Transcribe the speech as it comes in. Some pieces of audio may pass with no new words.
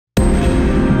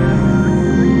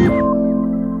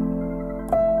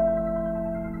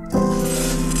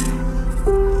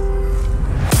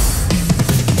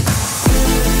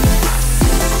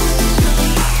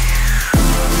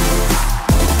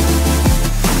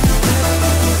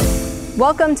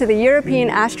Welcome to the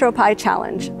European Astro Pi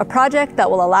Challenge, a project that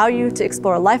will allow you to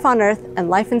explore life on Earth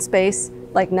and life in space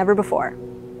like never before.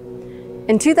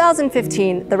 In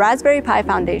 2015, the Raspberry Pi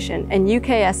Foundation and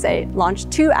UKSA launched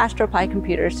 2 Astro Pi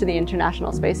computers to the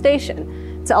International Space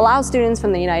Station to allow students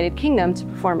from the United Kingdom to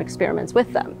perform experiments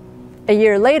with them. A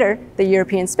year later, the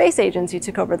European Space Agency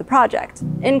took over the project,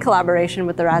 in collaboration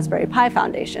with the Raspberry Pi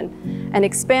Foundation, and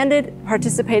expanded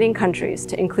participating countries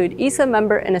to include ESA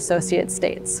member and associate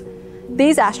states.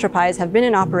 These Astro Pis have been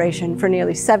in operation for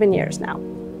nearly 7 years now.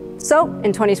 So,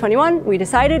 in 2021, we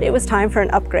decided it was time for an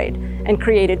upgrade and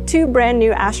created 2 brand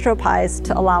new Astro Pis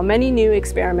to allow many new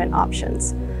experiment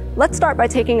options. Let's start by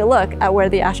taking a look at where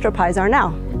the Astro Pis are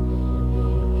now.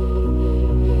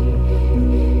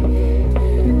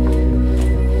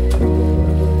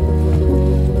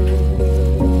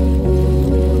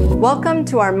 Welcome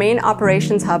to our main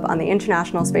operations hub on the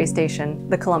International Space Station,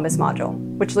 the Columbus module,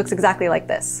 which looks exactly like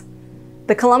this.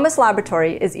 The Columbus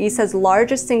Laboratory is ESA's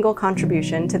largest single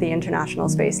contribution to the International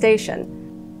Space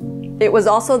Station. It was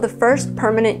also the first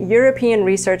permanent European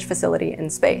research facility in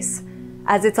space.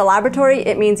 As it's a laboratory,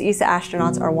 it means ESA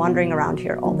astronauts are wandering around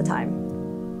here all the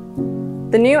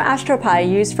time. The new Astro Pi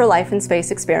used for life in space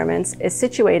experiments is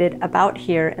situated about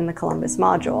here in the Columbus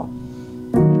module.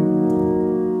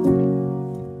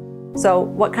 So,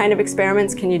 what kind of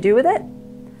experiments can you do with it?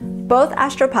 Both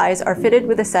Astro Pis are fitted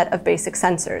with a set of basic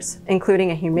sensors,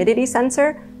 including a humidity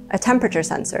sensor, a temperature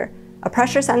sensor, a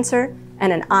pressure sensor,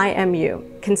 and an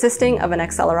IMU, consisting of an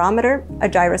accelerometer, a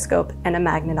gyroscope, and a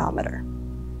magnetometer.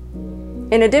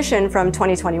 In addition, from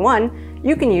 2021,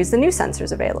 you can use the new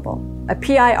sensors available, a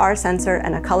PIR sensor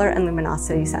and a color and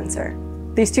luminosity sensor.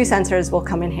 These 2 sensors will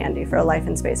come in handy for a life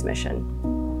in space mission.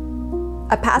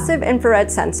 A passive infrared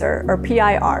sensor, or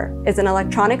PIR, is an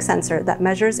electronic sensor that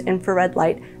measures infrared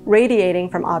light radiating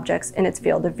from objects in its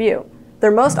field of view.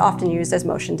 They're most often used as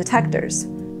motion detectors.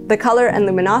 The color and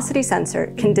luminosity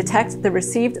sensor can detect the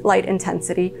received light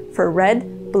intensity for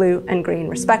red, blue, and green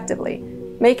respectively,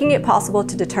 making it possible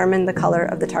to determine the color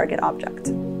of the target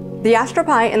object. The Astro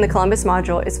Pi in the Columbus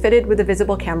module is fitted with a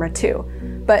visible camera too,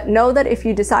 but know that if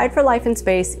you decide for life in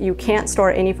space, you can't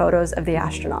store any photos of the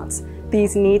astronauts.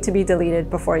 These need to be deleted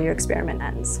before your experiment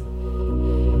ends.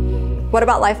 What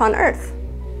about life on Earth?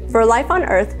 For life on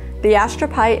Earth, the Astro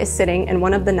Pi is sitting in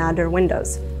one of the nadir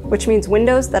windows, which means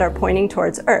windows that are pointing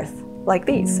towards Earth, like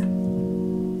these.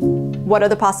 What are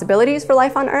the possibilities for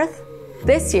life on Earth?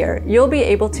 This year, you'll be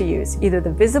able to use either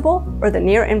the visible or the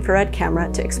near-infrared camera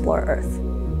to explore Earth.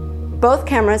 Both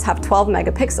cameras have 12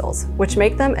 megapixels, which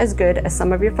make them as good as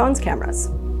some of your phone's cameras.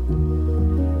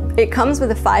 It comes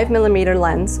with a 5mm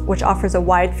lens, which offers a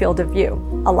wide field of view,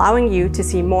 allowing you to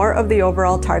see more of the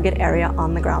overall target area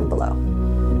on the ground below.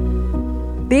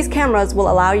 These cameras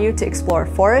will allow you to explore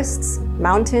forests,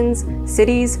 mountains,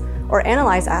 cities, or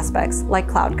analyze aspects like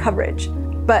cloud coverage.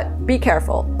 But be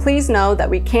careful, please know that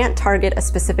we can't target a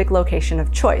specific location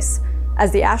of choice,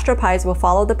 as the Astro Pis will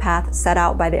follow the path set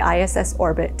out by the ISS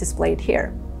orbit displayed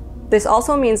here. This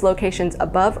also means locations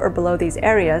above or below these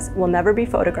areas will never be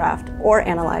photographed or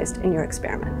analyzed in your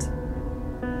experiment.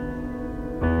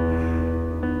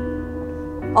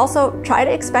 Also, try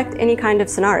to expect any kind of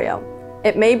scenario.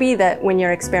 It may be that when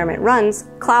your experiment runs,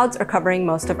 clouds are covering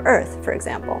most of Earth, for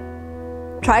example.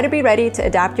 Try to be ready to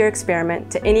adapt your experiment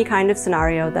to any kind of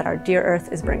scenario that our dear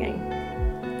Earth is bringing.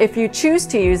 If you choose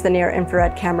to use the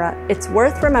near-infrared camera, it's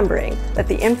worth remembering that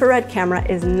the infrared camera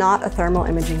is not a thermal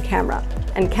imaging camera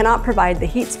and cannot provide the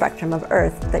heat spectrum of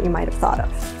Earth that you might have thought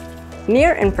of.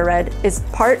 Near-infrared is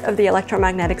part of the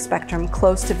electromagnetic spectrum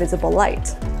close to visible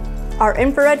light. Our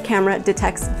infrared camera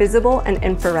detects visible and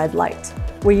infrared light.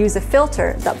 We use a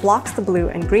filter that blocks the blue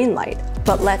and green light,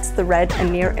 but lets the red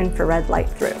and near-infrared light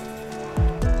through.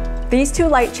 These 2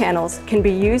 light channels can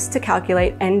be used to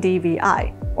calculate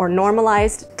NDVI, or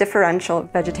Normalized Differential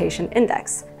Vegetation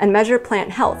Index, and measure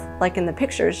plant health, like in the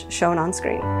pictures shown on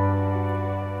screen.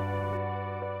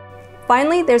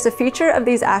 Finally, there's a feature of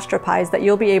these Astro Pis that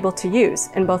you'll be able to use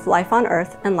in both life on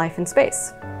Earth and life in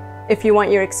space. If you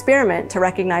want your experiment to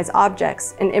recognize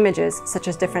objects in images such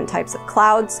as different types of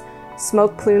clouds,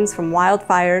 smoke plumes from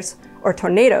wildfires, or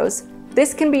tornadoes,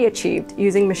 this can be achieved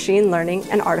using machine learning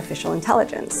and artificial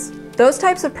intelligence. Those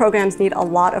types of programs need a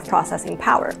lot of processing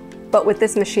power, but with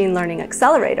this machine learning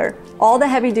accelerator, all the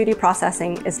heavy-duty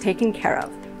processing is taken care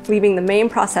of, leaving the main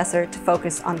processor to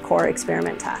focus on core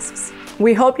experiment tasks.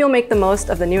 We hope you'll make the most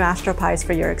of the new Astro Pis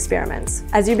for your experiments.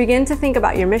 As you begin to think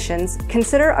about your missions,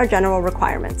 consider our general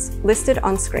requirements, listed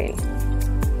on screen.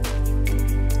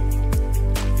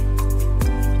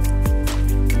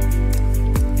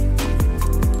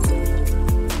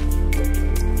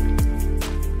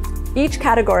 Each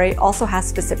category also has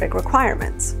specific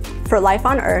requirements. For life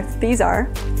on Earth, these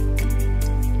are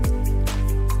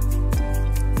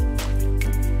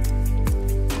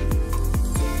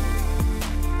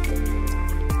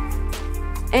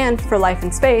and for life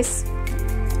in space.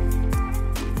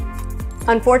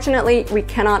 Unfortunately, we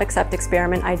cannot accept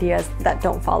experiment ideas that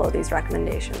don't follow these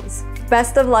recommendations.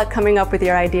 Best of luck coming up with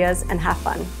your ideas and have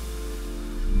fun.